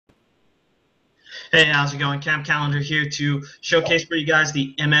Hey, how's it going? Cam Callender here to showcase for you guys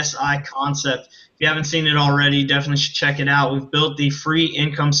the MSI Concept. If you haven't seen it already, definitely should check it out. We've built the free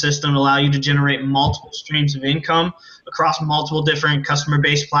income system to allow you to generate multiple streams of income across multiple different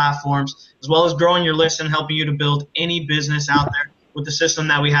customer-based platforms, as well as growing your list and helping you to build any business out there with the system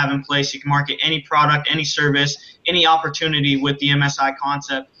that we have in place. You can market any product, any service, any opportunity with the MSI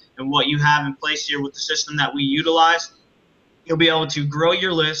Concept. And what you have in place here with the system that we utilize, you'll be able to grow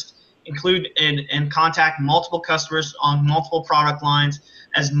your list, include and contact multiple customers on multiple product lines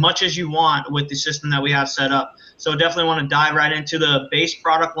as much as you want with the system that we have set up. So definitely want to dive right into the base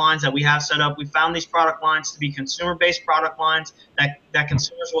product lines that we have set up. We found these product lines to be consumer-based product lines that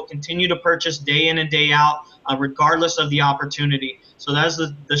consumers will continue to purchase day in and day out, regardless of the opportunity. So that's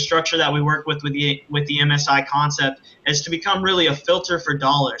the structure that we work with the MSI Concept, is to become really a filter for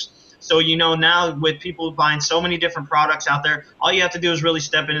dollars. So, now with people buying so many different products out there, all you have to do is really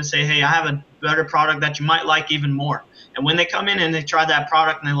step in and say, hey, I have a better product that you might like even more. And when they come in and they try that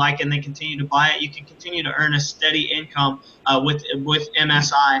product and they like it and they continue to buy it, you can continue to earn a steady income with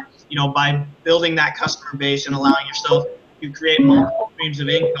MSI, by building that customer base and allowing yourself to create multiple streams of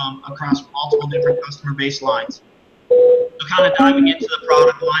income across multiple different customer base lines. So kind of diving into the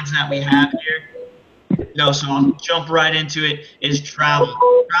product lines that we have here. So I'll jump right into it, is travel.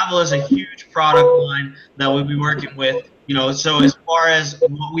 Travel is a huge product line that we'll be working with. So as far as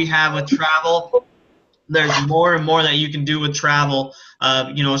what we have with travel, there's more and more that you can do with travel.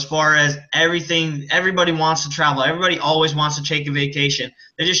 As far as everything, everybody wants to travel. Everybody always wants to take a vacation.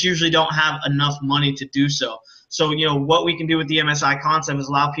 They just usually don't have enough money to do so. So, what we can do with the MSI Concept is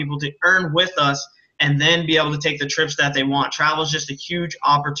allow people to earn with us and then be able to take the trips that they want. Travel is just a huge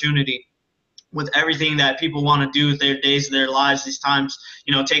opportunity with everything that people want to do with their days of their lives these times,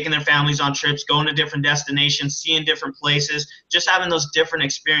 taking their families on trips, going to different destinations, seeing different places, just having those different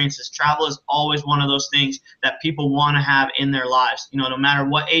experiences. Travel is always one of those things that people want to have in their lives. No matter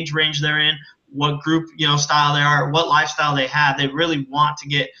what age range they're in, what group, style they are, what lifestyle they have, they really want to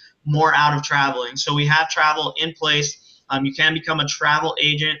get more out of traveling. So we have travel in place. You can become a travel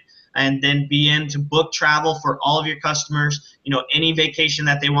agent and then be in to book travel for all of your customers, any vacation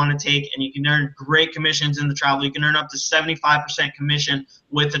that they want to take, and you can earn great commissions in the travel. You can earn up to 75% commission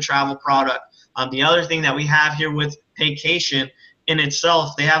with the travel product. The other thing that we have here with Paycation in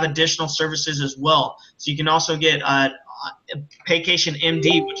itself, they have additional services as well. So you can also get Paycation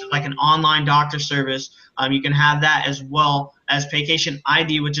MD, which is like an online doctor service. You can have that as well as Paycation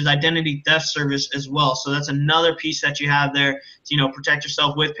ID, which is identity theft service as well. So that's another piece that you have there to protect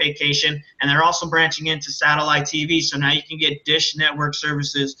yourself with Paycation. And they're also branching into satellite TV. So now you can get Dish Network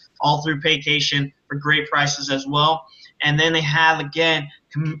services all through Paycation for great prices as well. And then they have, again,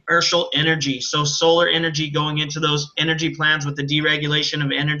 commercial energy. So solar energy going into those energy plans with the deregulation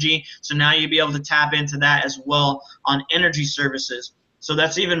of energy. So now you'll be able to tap into that as well on energy services. So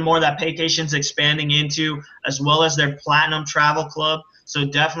that's even more that Paycation's expanding into, as well as their Platinum Travel Club. So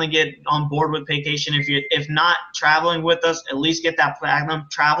definitely get on board with Paycation. If not traveling with us, at least get that Platinum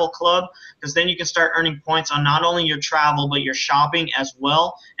Travel Club, because then you can start earning points on not only your travel but your shopping as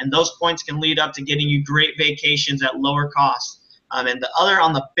well. And those points can lead up to getting you great vacations at lower costs. And the other,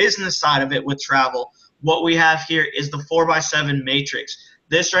 on the business side of it with travel, what we have here is the 4x7 matrix.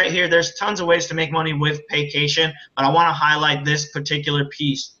 This right here, there's tons of ways to make money with Paycation, but I want to highlight this particular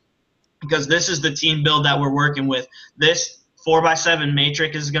piece because this is the team build that we're working with. This 4x7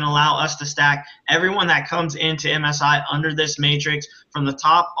 matrix is going to allow us to stack everyone that comes into MSI under this matrix from the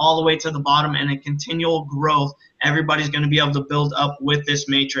top all the way to the bottom, and a continual growth. Everybody's going to be able to build up with this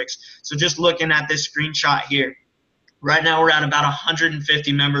matrix. So just looking at this screenshot here, right now we're at about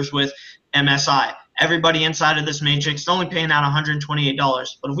 150 members with MSI. Everybody inside of this matrix is only paying out $128.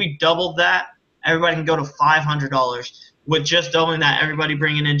 But if we doubled that, everybody can go to $500. With just doubling that, everybody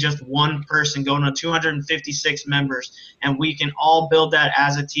bringing in just one person, going to 256 members. And we can all build that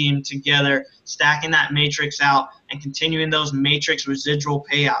as a team together, stacking that matrix out and continuing those matrix residual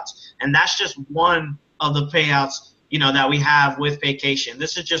payouts. And that's just one of the payouts that we have with Paycation.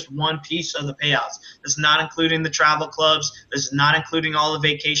 This is just one piece of the payouts. This is not including the travel clubs. This is not including all the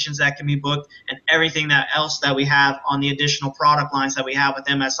vacations that can be booked and everything else that we have on the additional product lines that we have with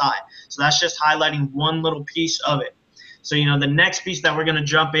MSI. So that's just highlighting one little piece of it. So, the next piece that we're going to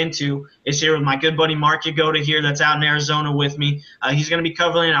jump into is here with my good buddy Mark Yagoda here that's out in Arizona with me. He's going to be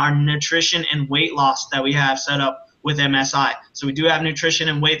covering our nutrition and weight loss that we have set up with MSI. So we do have nutrition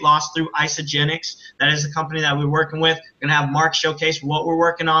and weight loss through Isogenics. That is the company that we're working with. We're going to have Mark showcase what we're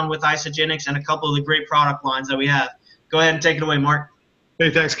working on with Isogenics and a couple of the great product lines that we have. Go ahead and take it away, Mark.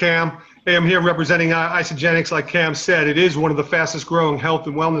 Hey, thanks, Cam. Hey, I'm here representing Isogenics. Like Cam said, it is one of the fastest growing health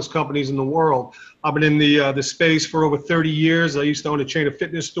and wellness companies in the world. I've been in the space for over 30 years. I used to own a chain of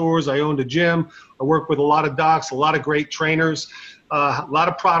fitness stores. I owned a gym. I worked with a lot of docs, a lot of great trainers. A lot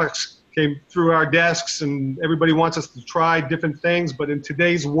of products came through our desks, and everybody wants us to try different things. But in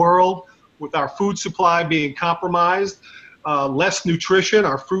today's world, with our food supply being compromised, less nutrition,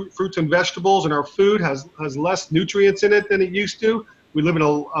 our fruits and vegetables and our food has less nutrients in it than it used to. We live in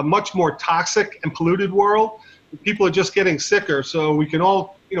a much more toxic and polluted world. People are just getting sicker. So we can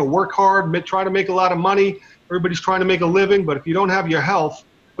all, work hard, try to make a lot of money. Everybody's trying to make a living, but if you don't have your health,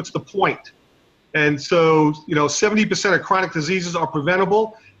 what's the point? And so, 70% of chronic diseases are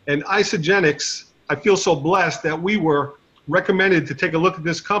preventable. And Isogenics, I feel so blessed that we were recommended to take a look at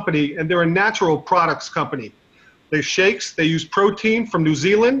this company, and they're a natural products company. They're shakes. They use protein from New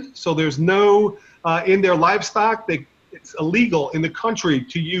Zealand, so there's no in their livestock. It's illegal in the country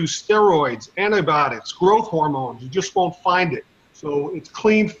to use steroids, antibiotics, growth hormones. You just won't find it. So it's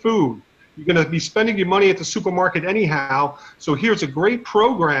clean food. You're going to be spending your money at the supermarket anyhow. So here's a great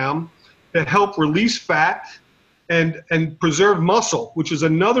program that help release fat and preserve muscle, which is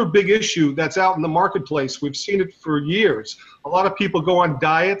another big issue that's out in the marketplace. We've seen it for years. A lot of people go on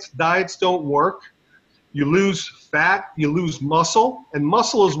diets. Diets don't work. You lose fat, you lose muscle, and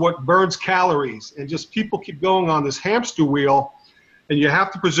muscle is what burns calories. And just people keep going on this hamster wheel, and you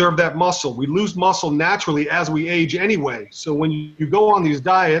have to preserve that muscle. We lose muscle naturally as we age anyway. So when you go on these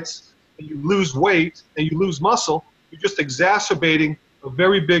diets and you lose weight and you lose muscle, you're just exacerbating a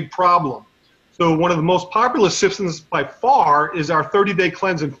very big problem. So one of the most popular systems by far is our 30-day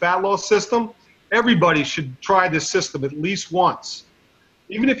cleanse and fat loss system. Everybody should try this system at least once.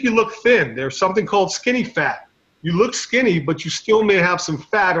 Even if you look thin, there's something called skinny fat. You look skinny, but you still may have some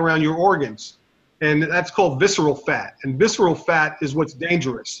fat around your organs. And that's called visceral fat. And visceral fat is what's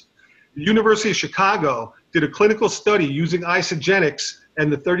dangerous. The University of Chicago did a clinical study using Isogenics and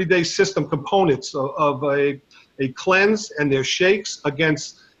the 30-day system components of a cleanse and their shakes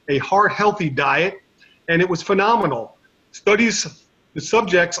against a heart-healthy diet. And it was phenomenal. The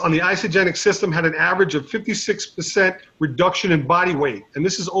subjects on the Isogenic system had an average of 56% reduction in body weight. And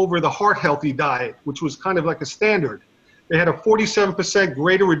this is over the heart-healthy diet, which was kind of like a standard. They had a 47%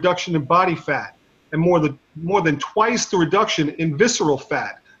 greater reduction in body fat and more than twice the reduction in visceral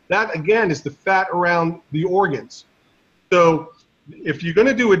fat. That, again, is the fat around the organs. So if you're going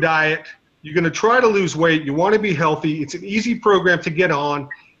to do a diet, you're going to try to lose weight, you want to be healthy, it's an easy program to get on.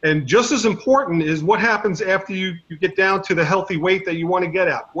 And just as important is what happens after you get down to the healthy weight that you want to get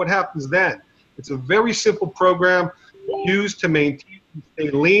at. What happens then? It's a very simple program used to maintain stay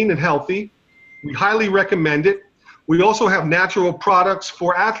lean and healthy. We highly recommend it. We also have natural products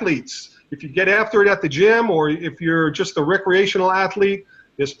for athletes. If you get after it at the gym or if you're just a recreational athlete,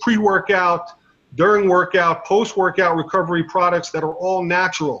 there's pre-workout, during workout, post-workout recovery products that are all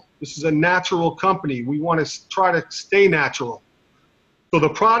natural. This is a natural company. We want to try to stay natural. So the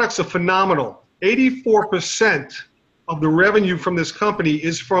products are phenomenal. 84% of the revenue from this company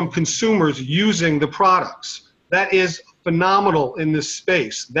is from consumers using the products. That is phenomenal in this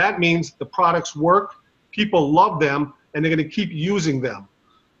space. That means the products work, people love them, and they're going to keep using them.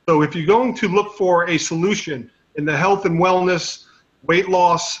 So if you're going to look for a solution in the health and wellness, weight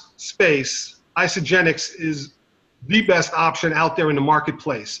loss space, Isogenics is the best option out there in the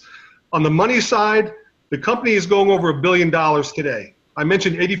marketplace. On the money side, the company is going over $1 billion today. I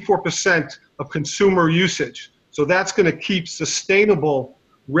mentioned 84% of consumer usage. So that's going to keep sustainable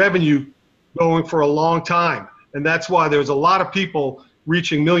revenue going for a long time. And that's why there's a lot of people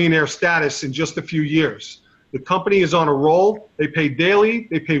reaching millionaire status in just a few years. The company is on a roll. They pay daily,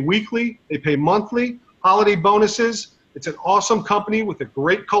 they pay weekly, they pay monthly, holiday bonuses. It's an awesome company with a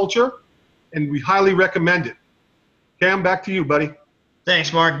great culture, and we highly recommend it. Cam, back to you, buddy.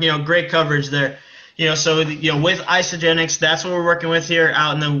 Thanks, Mark. Great coverage there. So with Isogenics, that's what we're working with here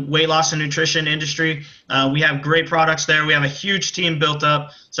out in the weight loss and nutrition industry. We have great products there. We have a huge team built up.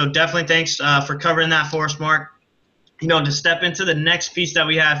 So definitely thanks for covering that for us, Mark. To step into the next piece that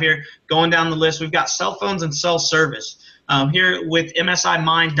we have here, going down the list, we've got cell phones and cell service. Here with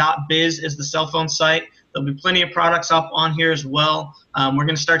msimind.biz is the cell phone site. There'll be plenty of products up on here as well. We're going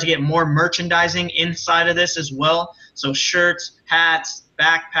to start to get more merchandising inside of this as well. So shirts, hats,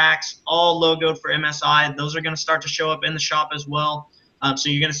 backpacks, all logoed for MSI. Those are going to start to show up in the shop as well. So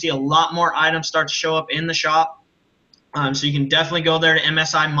you're going to see a lot more items start to show up in the shop. So you can definitely go there to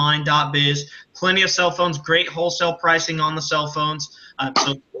msimind.biz. Plenty of cell phones, great wholesale pricing on the cell phones.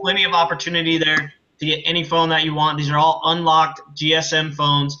 So plenty of opportunity there to get any phone that you want. These are all unlocked GSM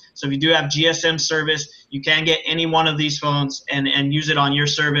phones. So if you do have GSM service, you can get any one of these phones and use it on your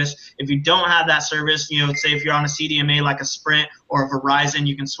service. If you don't have that service, say if you're on a CDMA like a Sprint or a Verizon,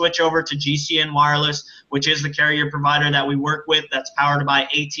 you can switch over to GCN Wireless, which is the carrier provider that we work with that's powered by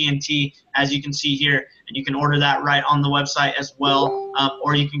AT&T, as you can see here. And you can order that right on the website as well.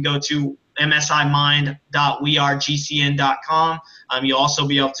 Or you can go to msimind.wearegcn.com. You'll also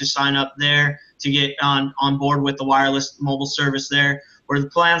be able to sign up there to get on board with the wireless mobile service there, where the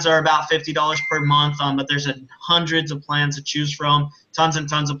plans are about $50 per month, but there's hundreds of plans to choose from, tons and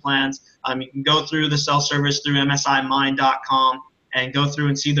tons of plans. You can go through the cell service through msimind.com and go through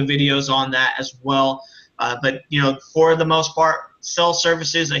and see the videos on that as well. But for the most part, cell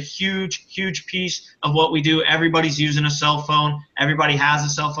service is a huge, huge piece of what we do. Everybody's using a cell phone. Everybody has a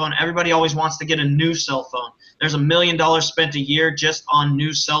cell phone. Everybody always wants to get a new cell phone. There's $1 million spent a year just on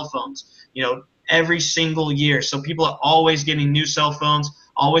new cell phones, every single year. So people are always getting new cell phones,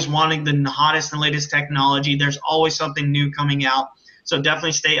 always wanting the hottest and latest technology. There's always something new coming out. So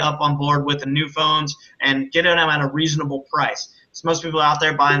definitely stay up on board with the new phones and get them at a reasonable price. So most people out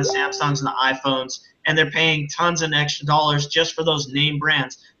there buying the Samsungs and the iPhones, and they're paying tons of extra dollars just for those name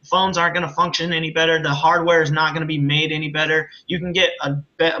brands. The phones aren't going to function any better. The hardware is not going to be made any better. You can get a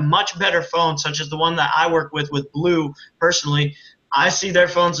much better phone, such as the one that I work with Blue personally. I see their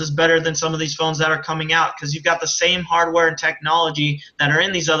phones as better than some of these phones that are coming out, because you've got the same hardware and technology that are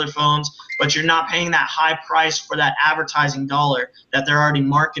in these other phones, but you're not paying that high price for that advertising dollar that they're already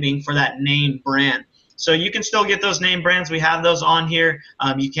marketing for that name brand. So you can still get those name brands. We have those on here.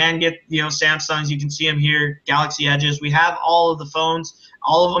 You can get Samsungs. You can see them here, Galaxy Edges. We have all of the phones,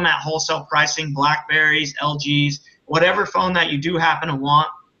 all of them at wholesale pricing, Blackberries, LGs, whatever phone that you do happen to want.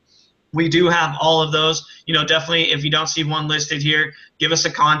 We do have all of those. Definitely, if you don't see one listed here, give us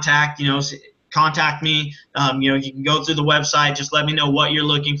a contact. Contact me. You can go through the website. Just let me know what you're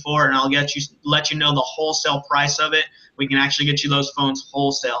looking for, and I'll let you know the wholesale price of it. We can actually get you those phones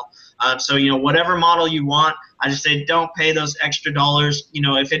wholesale. So whatever model you want, I just say don't pay those extra dollars.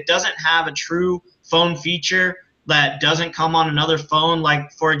 If it doesn't have a true phone feature that doesn't come on another phone, like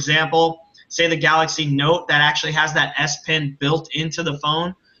for example, say the Galaxy Note that actually has that S Pen built into the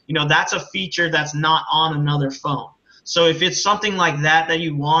phone. That's a feature that's not on another phone. So if it's something like that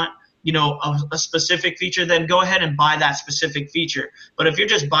you want, a specific feature, then go ahead and buy that specific feature. But if you're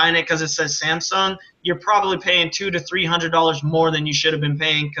just buying it because it says Samsung, you're probably paying $200 to $300 more than you should have been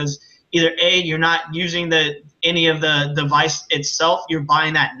paying, because either A, you're not using any of the device itself, you're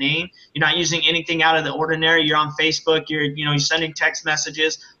buying that name, you're not using anything out of the ordinary, you're on Facebook, you're sending text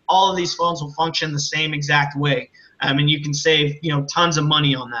messages. All of these phones will function the same exact way. And you can save tons of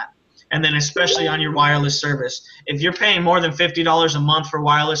money on that. And then especially on your wireless service. If you're paying more than $50 a month for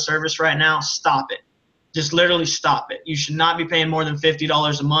wireless service right now, stop it. Just literally stop it. You should not be paying more than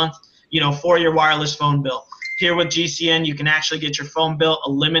 $50 a month, for your wireless phone bill. Here with GCN, you can actually get your phone bill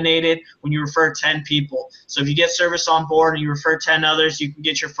eliminated when you refer 10 people. So if you get service on board and you refer 10 others, you can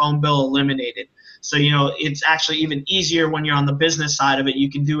get your phone bill eliminated. So, it's actually even easier when you're on the business side of it. You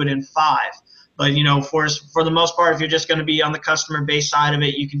can do it in 5. But, for the most part, if you're just going to be on the customer base side of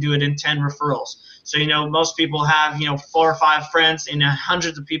it, you can do it in 10 referrals. So, most people have, 4 or 5 friends and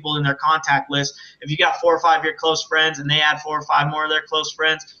hundreds of people in their contact list. If you got 4 or 5 of your close friends and they add 4 or 5 more of their close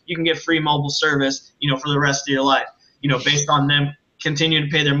friends, you can get free mobile service, for the rest of your life, based on them continuing to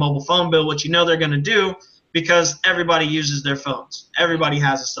pay their mobile phone bill, which they're going to do, because everybody uses their phones. Everybody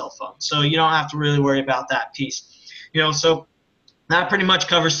has a cell phone. So you don't have to really worry about that piece. So that pretty much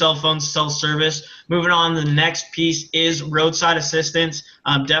covers cell phones, cell service. Moving on, the next piece is roadside assistance.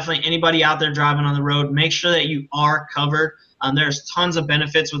 Definitely anybody out there driving on the road, make sure that you are covered. There's tons of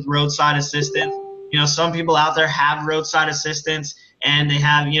benefits with roadside assistance. Some people out there have roadside assistance and they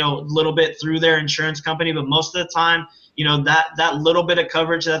have, a little bit through their insurance company, but most of the time, that little bit of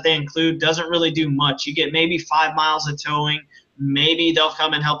coverage that they include doesn't really do much. You get maybe 5 miles of towing. Maybe they'll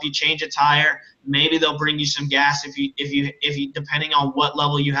come and help you change a tire. Maybe they'll bring you some gas if you depending on what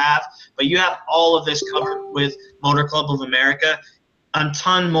level you have. But you have all of this covered with Motor Club of America. A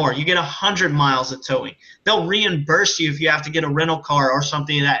ton more. You get 100 miles of towing. They'll reimburse you if you have to get a rental car or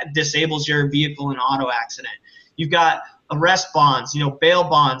something that disables your vehicle in an auto accident. You've got arrest bonds, bail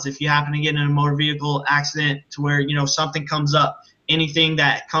bonds if you happen to get in a motor vehicle accident to where, something comes up. Anything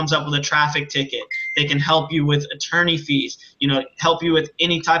that comes up with a traffic ticket, they can help you with attorney fees, help you with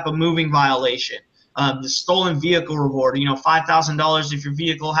any type of moving violation. The stolen vehicle reward, $5,000 if your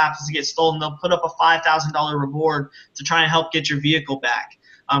vehicle happens to get stolen, they'll put up a $5,000 reward to try and help get your vehicle back.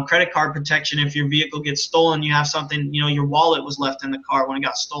 credit card protection if your vehicle gets stolen. You have something, your wallet was left in the car when it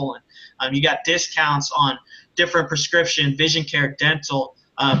got stolen. You got discounts on different prescription, vision care, dental,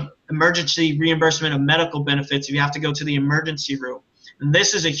 emergency reimbursement of medical benefits if you have to go to the emergency room. And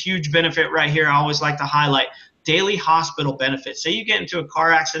this is a huge benefit right here I always like to highlight. Daily hospital benefits. Say you get into a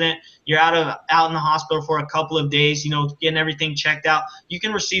car accident, you're out in the hospital for a couple of days, getting everything checked out. You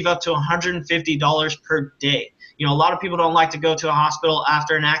can receive up to $150 per day. A lot of people don't like to go to a hospital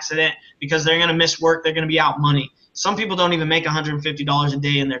after an accident because they're going to miss work. They're going to be out money. Some people don't even make $150 a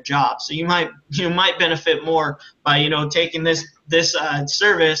day in their job. So you might benefit more by taking this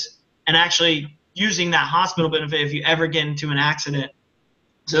service and actually using that hospital benefit if you ever get into an accident.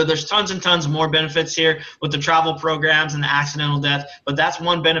 So there's tons and tons more benefits here with the travel programs and the accidental death. But that's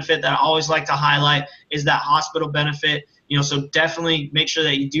one benefit that I always like to highlight is that hospital benefit. So definitely make sure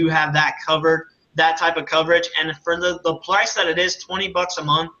that you do have that covered, that type of coverage. And for the price that it is, $20 a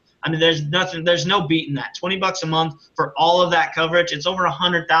month, I mean, there's no beating that. $20 a month for all of that coverage. It's over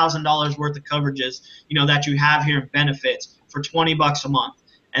 $100,000 worth of coverages, that you have here in benefits for $20 a month.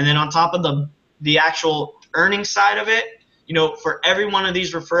 And then on top of the actual earning side of it, for every one of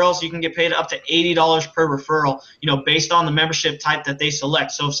these referrals, you can get paid up to $80 per referral, based on the membership type that they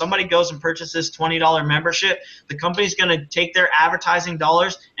select. So if somebody goes and purchases $20 membership, the company's going to take their advertising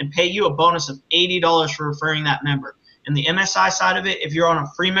dollars and pay you a bonus of $80 for referring that member. And the MSI side of it, if you're on a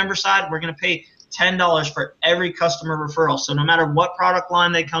free member side, we're going to pay $10 for every customer referral. So no matter what product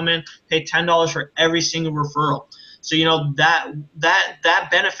line they come in, pay $10 for every single referral. So that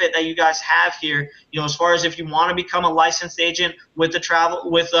benefit that you guys have here, as far as if you want to become a licensed agent with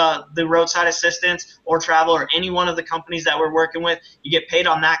the roadside assistance or travel or any one of the companies that we're working with, you get paid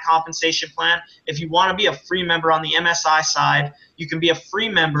on that compensation plan. If you want to be a free member on the MSI side, you can be a free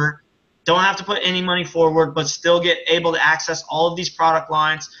member. Don't have to put any money forward, but still get able to access all of these product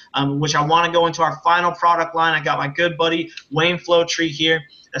lines, which I want to go into our final product line. I got my good buddy Wayne Flowtree here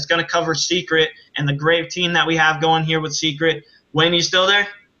that's going to cover Secret and the great team that we have going here with Secret. Wayne, you still there?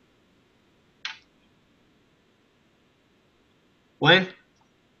 Wayne?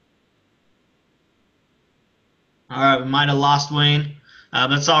 All right, we might have lost Wayne.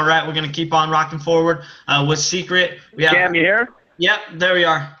 That's all right. We're going to keep on rocking forward with Secret. We have. Cam, you here? Yep, there we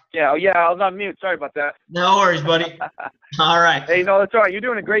are. Yeah, I was on mute. Sorry about that. No worries, buddy. All right. Hey, no, that's all right. You're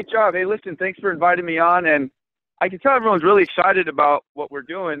doing a great job. Hey, listen, thanks for inviting me on. And I can tell everyone's really excited about what we're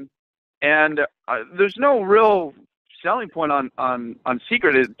doing. And there's no real selling point on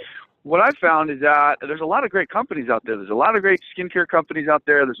Secret. What I've found is that there's a lot of great companies out there. There's a lot of great skincare companies out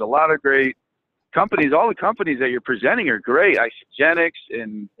there. There's a lot of great companies. All the companies that you're presenting are great. Isogenics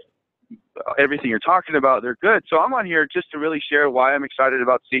and everything you're talking about, they're good. So I'm on here just to really share why I'm excited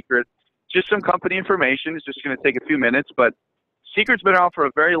about Secret. Just some company information. It's just going to take a few minutes, but Secret's been out for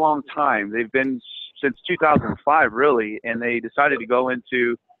a very long time. They've been since 2005, really, and they decided to go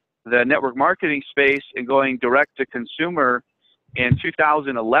into the network marketing space and going direct to consumer in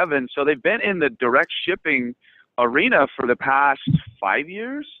 2011. So they've been in the direct shipping arena for the past 5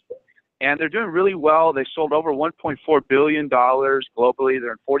 years, and they're doing really well. They sold over $1.4 billion globally.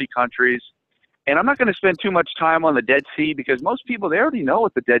 They're in 40 countries. And I'm not going to spend too much time on the Dead Sea because most people, they already know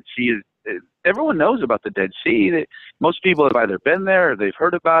what the Dead Sea is. Everyone knows about the Dead Sea. Most people have either been there or they've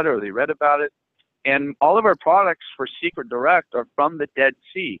heard about it or they read about it. And all of our products for Secret Direct are from the Dead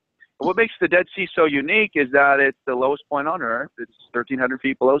Sea. And what makes the Dead Sea so unique is that it's the lowest point on Earth. It's 1,300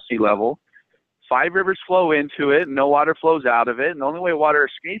 feet below sea level. 5 rivers flow into it. No water flows out of it. And the only way water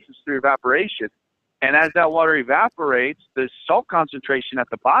escapes is through evaporation. And as that water evaporates, the salt concentration at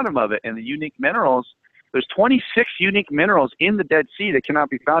the bottom of it and the unique minerals, there's 26 unique minerals in the Dead Sea that cannot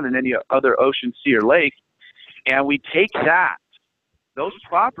be found in any other ocean, sea, or lake. And we take those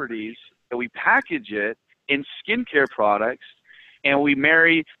properties, and we package it in skincare products, and we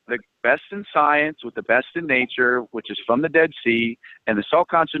marry the best in science with the best in nature, which is from the Dead Sea, and the salt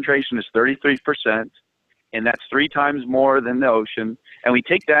concentration is 33%, and that's 3 times more than the ocean. And we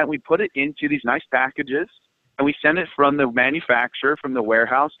take that and we put it into these nice packages, and we send it from the manufacturer, from the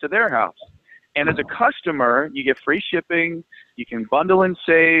warehouse to their house. And as a customer, you get free shipping, you can bundle and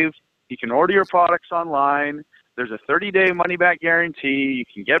save, you can order your products online. There's a 30-day money-back guarantee. You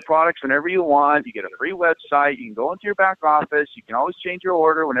can get products whenever you want. You get a free website. You can go into your back office. You can always change your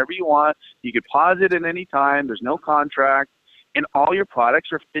order whenever you want. You can pause it at any time. There's no contract. And all your products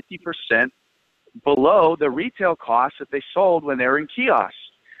are 50% below the retail costs that they sold when they were in kiosks.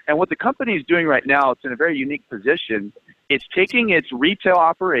 And what the company is doing right now, it's in a very unique position. It's taking its retail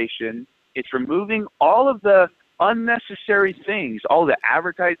operation. It's removing all of the unnecessary things, all the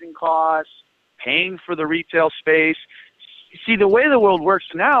advertising costs, paying for the retail space, see, the way the world works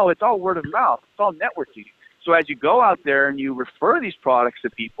now, it's all word of mouth. It's all networking. So as you go out there and you refer these products to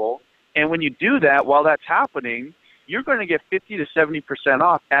people, and when you do that, while that's happening, you're going to get 50 to 70%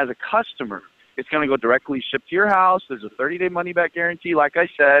 off as a customer. It's going to go directly shipped to your house. There's a 30-day money-back guarantee, like I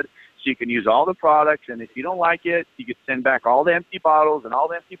said, so you can use all the products. And if you don't like it, you can send back all the empty bottles and all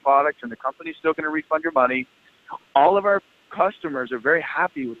the empty products, and the company's still going to refund your money. All of our customers are very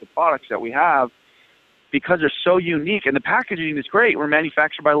happy with the products that we have because they're so unique. And the packaging is great. We're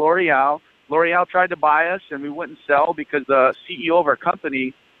manufactured by L'Oreal. L'Oreal tried to buy us, and we wouldn't sell because the CEO of our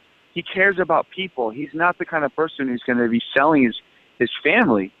company, he cares about people. He's not the kind of person who's going to be selling his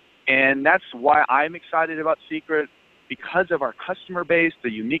family. And that's why I'm excited about Secret, because of our customer base, the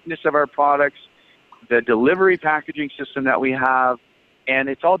uniqueness of our products, the delivery packaging system that we have, and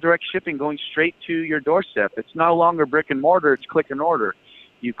it's all direct shipping going straight to your doorstep. It's no longer brick and mortar, it's click and order.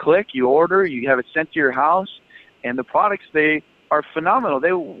 You click, you order, you have it sent to your house, and the products, they are phenomenal.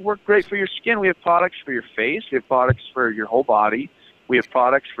 They work great for your skin. We have products for your face, we have products for your whole body, we have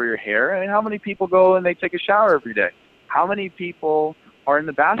products for your hair. And how many people go and they take a shower every day? How many people are in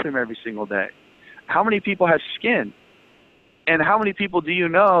the bathroom every single day? How many people have skin? And how many people do you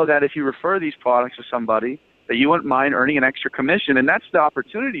know that if you refer these products to somebody, that you wouldn't mind earning an extra commission? And that's the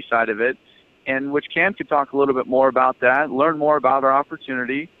opportunity side of it, and which Cam could talk a little bit more about that, learn more about our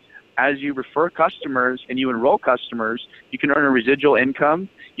opportunity. As you refer customers and you enroll customers, you can earn a residual income.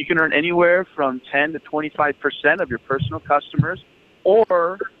 You can earn anywhere from 10 to 25% of your personal customers,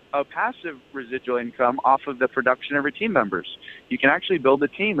 or a passive residual income off of the production of your team members. You can actually build a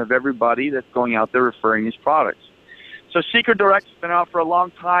team of everybody that's going out there referring these products. So Secret Direct has been out for a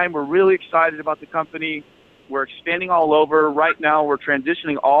long time. We're really excited about the company. We're expanding all over. Right now, we're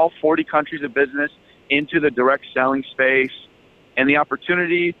transitioning all 40 countries of business into the direct selling space. And the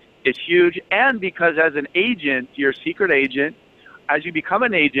opportunity is huge. And because as an agent, you're a Secret agent, as you become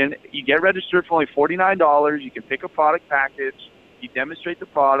an agent, you get registered for only $49. You can pick a product package. You demonstrate the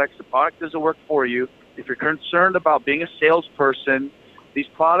products. The product doesn't work for you. If you're concerned about being a salesperson, these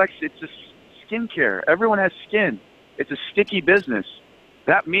products, it's a skincare. Everyone has skin. It's a sticky business.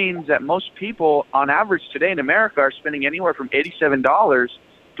 That means that most people, on average today in America, are spending anywhere from $87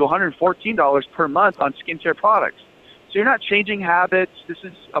 to $114 per month on skincare products. So you're not changing habits. This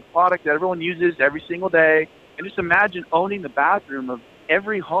is a product that everyone uses every single day. And just imagine owning the bathroom of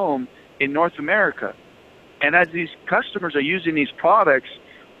every home in North America. And as these customers are using these products,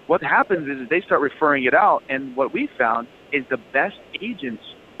 what happens is they start referring it out. And what we found is the best agents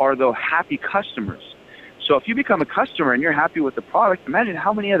are the happy customers. So if you become a customer and you're happy with the product, imagine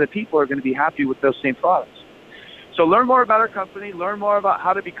how many other people are going to be happy with those same products. So learn more about our company, learn more about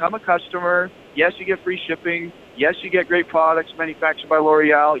how to become a customer. Yes, you get free shipping. Yes, you get great products manufactured by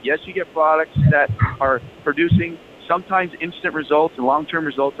L'Oreal. Yes, you get products that are producing sometimes instant results and long-term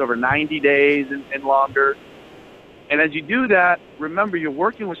results over 90 days and longer. And as you do that, remember you're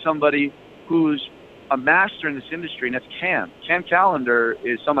working with somebody who's a master in this industry, and that's Cam. Cam Callender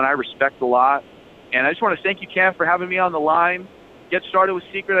is someone I respect a lot. And I just want to thank you, Cam, for having me on the line. Get started with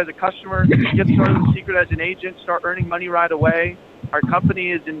Secret as a customer. Get started with Secret as an agent. Start earning money right away. Our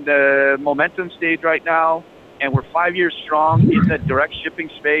company is in the momentum stage right now, and we're 5 years strong in the direct shipping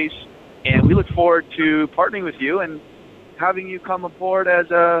space. And we look forward to partnering with you and having you come aboard as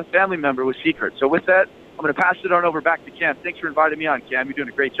a family member with Secret. So with that, I'm going to pass it on over back to Cam. Thanks for inviting me on, Cam. You're doing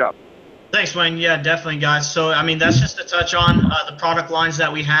a great job. Thanks, Wayne. Yeah, definitely, guys. So, I mean, that's just to touch on the product lines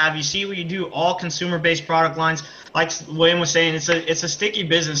that we have. You see, we do all consumer-based product lines. Like Wayne was saying, it's a sticky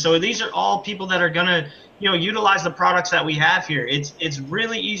business. So these are all people that are gonna, utilize the products that we have here. It's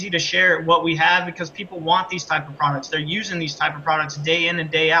really easy to share what we have because people want these type of products. They're using these type of products day in and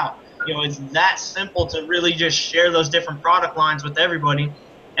day out. It's that simple to really just share those different product lines with everybody.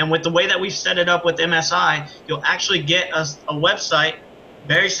 And with the way that we've set it up with MSI, you'll actually get a website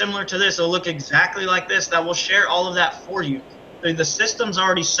very similar to this. It'll look exactly like this that will share all of that for you. The system's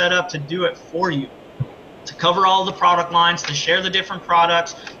already set up to do it for you, to cover all the product lines, to share the different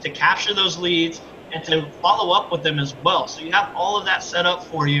products, to capture those leads, and to follow up with them as well. So you have all of that set up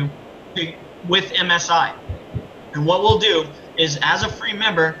for you with MSI. And what we'll do is, as a free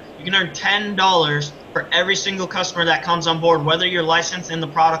member, you can earn $10 for every single customer that comes on board, whether you're licensed in the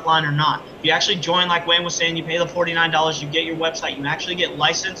product line or not. If you actually join, like Wayne was saying, you pay the $49, you get your website, you actually get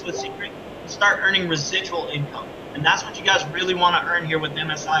licensed with Secret, you start earning residual income. And that's what you guys really want to earn here with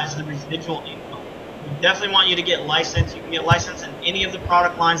MSI, is the residual income. We definitely want you to get licensed. You can get licensed in any of the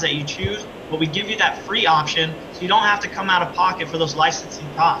product lines that you choose, but we give you that free option so you don't have to come out of pocket for those licensing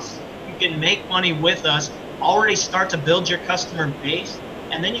costs. You can make money with us, already start to build your customer base,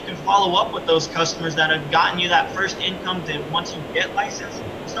 and then you can follow up with those customers that have gotten you that first income to once you get licensed,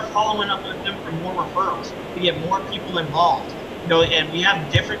 start following up with them for more referrals to get more people involved. And we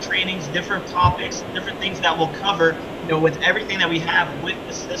have different trainings, different topics, different things that we'll cover, with everything that we have with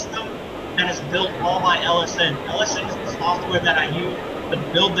the system that is built all by LSN. LSN is the software that I use to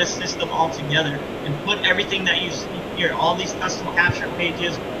build this system all together and put everything that you see here, all these custom capture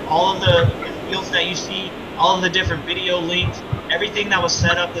pages, all of the fields that you see, all of the different video links, everything that was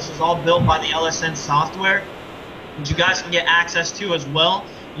set up. This is all built by the LSN software, which you guys can get access to as well.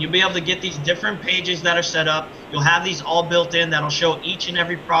 You'll be able to get these different pages that are set up. You'll have these all built in that'll show each and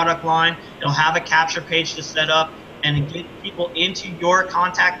every product line. It'll have a capture page to set up and get people into your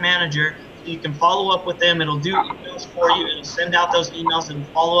contact manager so you can follow up with them. It'll do emails for you. It'll send out those emails and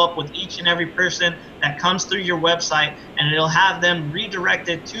follow up with each and every person that comes through your website, and it'll have them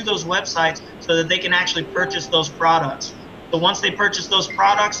redirected to those websites so that they can actually purchase those products. So once they purchase those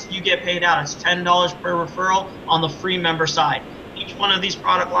products, you get paid out. It's $10 per referral on the free member side. Each one of these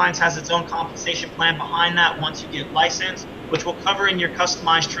product lines has its own compensation plan behind that once you get licensed, which we'll cover in your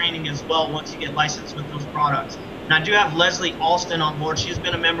customized training as well once you get licensed with those products. And I do have Leslie Alston on board. She's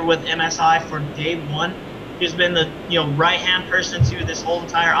been a member with MSI for day one. She's been the right-hand person to this whole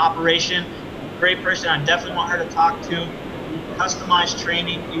entire operation. Great person. I definitely want her to talk to. Customized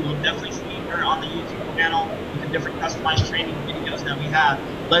training, you will definitely see her on the YouTube channel with the different customized training videos that we have.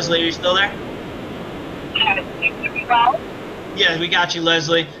 Leslie, are you still there? Yes, can you hear me well? Yeah, we got you,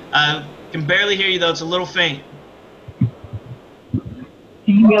 Leslie. Can barely hear you though. It's a little faint. Can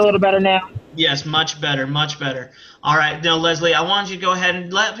you hear me a little better now? Yes, much better, much better. All right, now Leslie, I wanted you to go ahead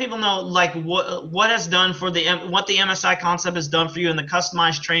and let people know like what has done for what the MSI Concept has done for you and the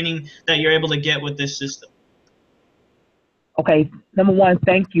customized training that you're able to get with this system. Okay, number one,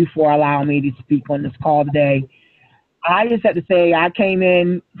 thank you for allowing me to speak on this call today. I just have to say I came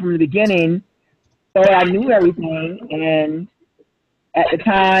in from the beginning, so I knew everything, and at the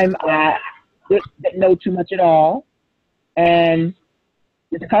time I didn't know too much at all, and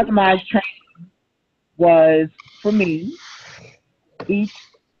this customized training was for me. Each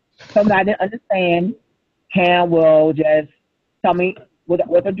something I didn't understand, Cam will just tell me what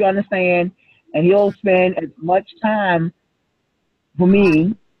do you understand, and he'll spend as much time for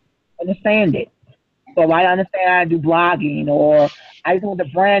me understand it. So if I understand I do blogging or I just want to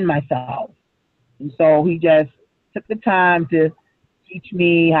brand myself. And so he just took the time to teach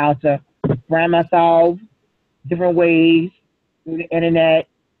me how to brand myself different ways through the internet.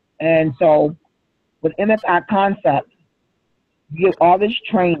 And so with MSI Concept, you get all this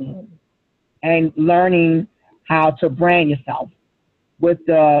training and learning how to brand yourself with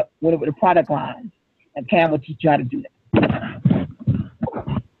the product lines. And Cam will teach you how to do that.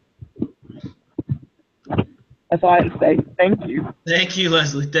 That's all I can say. Thank you. Thank you,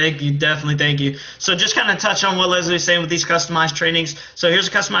 Leslie. Thank you. Definitely thank you. So just kind of touch on what Leslie was saying with these customized trainings. So here's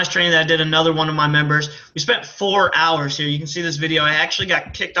a customized training that I did another one of my members. We spent 4 hours here. You can see this video. I actually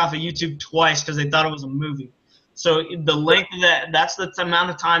got kicked off of YouTube twice because they thought it was a movie. So the length of that's the amount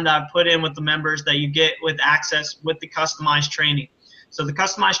of time that I put in with the members that you get with access with the customized training. So the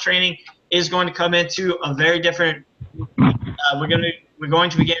customized training is going to come into a very different we're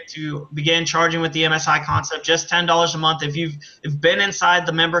going to begin charging with the MSI Concept just $10 a month. If you've been inside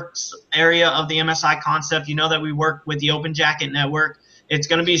the member area of the MSI Concept, you know that we work with the Open Jacket Network. It's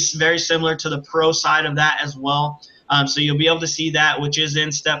going to be very similar to the pro side of that as well. So you'll be able to see that, which is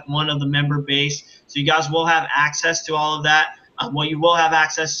in step 1 of the member base. So you guys will have access to all of that. Well, you will have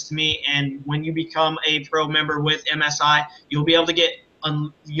access to me, and when you become a pro member with MSI, you'll be able to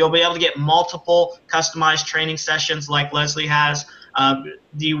get multiple customized training sessions like Leslie has.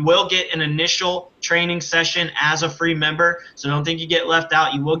 You will get an initial training session as a free member, so don't think you get left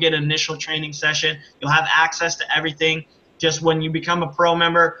out. You will get an initial training session. You'll have access to everything. Just when you become a pro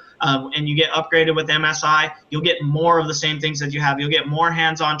member and you get upgraded with MSI, you'll get more of the same things that you have. You'll get more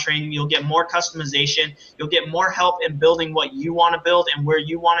hands-on training. You'll get more customization. You'll get more help in building what you want to build and where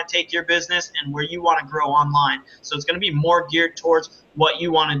you want to take your business and where you want to grow online. So it's going to be more geared towards what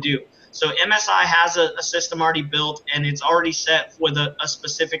you want to do. So MSI has a system already built, and it's already set with a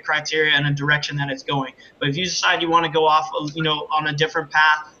specific criteria and a direction that it's going. But if you decide you want to go off, on a different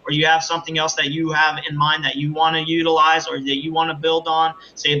path, or you have something else that you have in mind that you want to utilize or that you want to build on,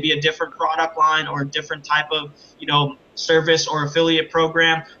 say it be a different product line or a different type of, service or affiliate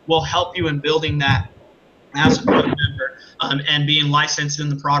program, we'll help you in building that as a pro member and being licensed in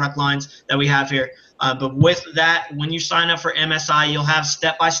the product lines that we have here. But with that, when you sign up for MSI, you'll have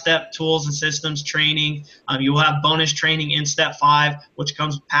step-by-step tools and systems training. You will have bonus training in Step 5, which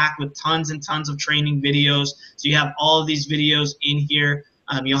comes packed with tons and tons of training videos. So you have all of these videos in here.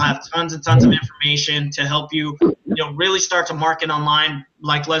 You'll have tons and tons of information to help you, really start to market online,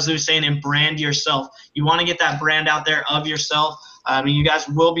 like Leslie was saying, and brand yourself. You want to get that brand out there of yourself. You guys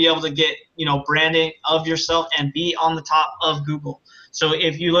will be able to get, branding of yourself and be on the top of Google. So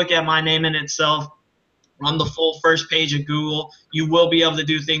if you look at my name in itself, on the full first page of Google, you will be able to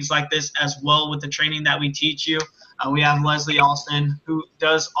do things like this as well with the training that we teach you. We have Leslie Alston, who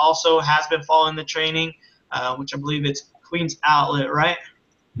has been following the training, which I believe it's Queen's Outlet, right?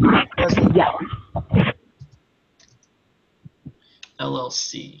 Yeah.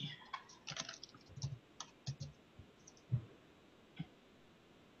 LLC.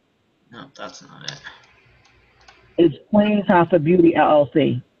 No, that's not it. It's Queen's House of Beauty,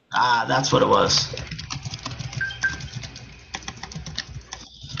 LLC. Ah, that's what it was.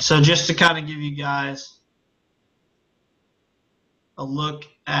 So just to kind of give you guys a look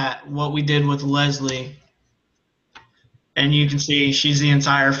at what we did with Leslie, and you can see she's the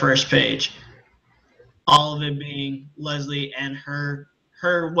entire first page. All of it being Leslie and her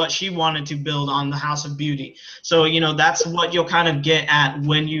what she wanted to build on the House of Beauty. So, that's what you'll kind of get at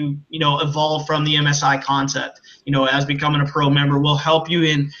when you, evolve from the MSI concept. As becoming a pro member will help you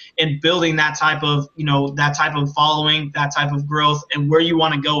in building that type of, following, that type of growth, and where you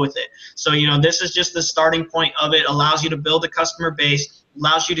want to go with it. So, this is just the starting point of it. Allows you to build a customer base,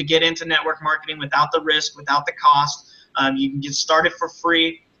 allows you to get into network marketing without the risk, without the cost. You can get started for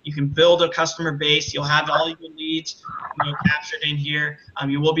free. You can build a customer base. You'll have all your leads captured in here.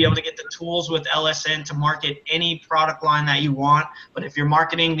 You will be able to get the tools with LSN to market any product line that you want. But if you're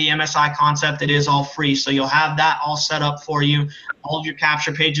marketing the MSI concept, it is all free. So you'll have that all set up for you. All of your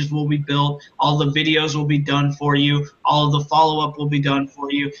capture pages will be built. All the videos will be done for you. All of the follow-up will be done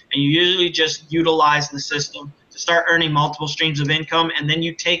for you. And you usually just utilize the system to start earning multiple streams of income, and then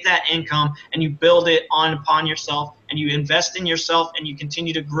you take that income and you build it upon yourself, and you invest in yourself, and you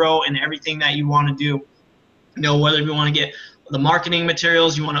continue to grow in everything that you want to do. Whether you want to get the marketing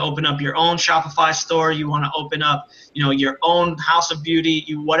materials, you want to open up your own Shopify store, you want to open up, your own House of Beauty,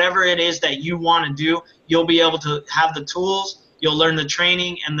 whatever it is that you want to do, you'll be able to have the tools. You'll learn the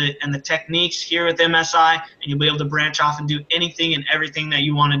training and the techniques here with MSI, and you'll be able to branch off and do anything and everything that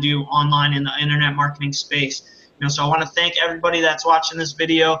you want to do online in the internet marketing space. So I want to thank everybody that's watching this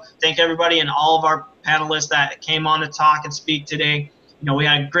video. Thank everybody and all of our panelists that came on to talk and speak today. We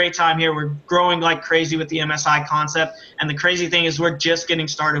had a great time here. We're growing like crazy with the MSI concept. And the crazy thing is we're just getting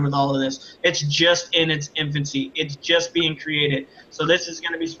started with all of this. It's just in its infancy. It's just being created. So this is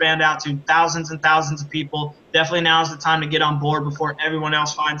going to be spanned out to thousands and thousands of people. Definitely now is the time to get on board before everyone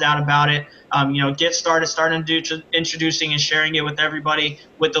else finds out about it. Get started, introducing and sharing it with everybody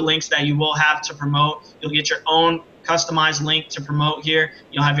with the links that you will have to promote. You'll get your own customized link to promote here.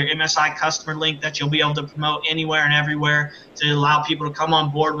 You'll have your MSI customer link that you'll be able to promote anywhere and everywhere to allow people to come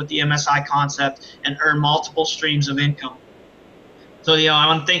on board with the MSI concept and earn multiple streams of income. So, I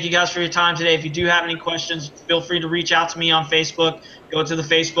want to thank you guys for your time today. If you do have any questions, feel free to reach out to me on Facebook. Go to the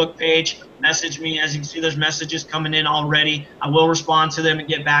Facebook page, message me. As you can see, there's messages coming in already. I will respond to them and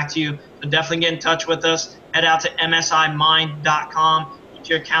get back to you. So definitely get in touch with us. Head out to msimind.com. Get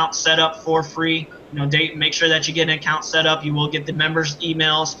your account set up for free. Make sure that you get an account set up. You will get the members'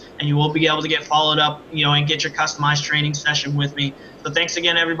 emails, and you will be able to get followed up, and get your customized training session with me. So thanks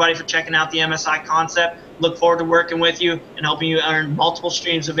again, everybody, for checking out the MSI concept. Look forward to working with you and helping you earn multiple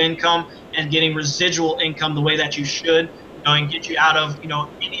streams of income and getting residual income the way that you should, and get you out of,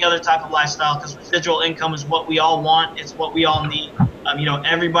 any other type of lifestyle, because residual income is what we all want. It's what we all need.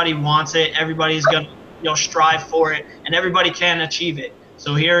 Everybody wants it. Everybody's going to, strive for it, and everybody can achieve it.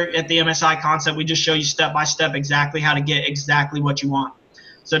 So here at the MSI concept, we just show you step by step exactly how to get exactly what you want.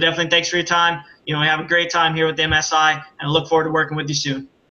 So definitely thanks for your time. Have a great time here with the MSI, and I look forward to working with you soon.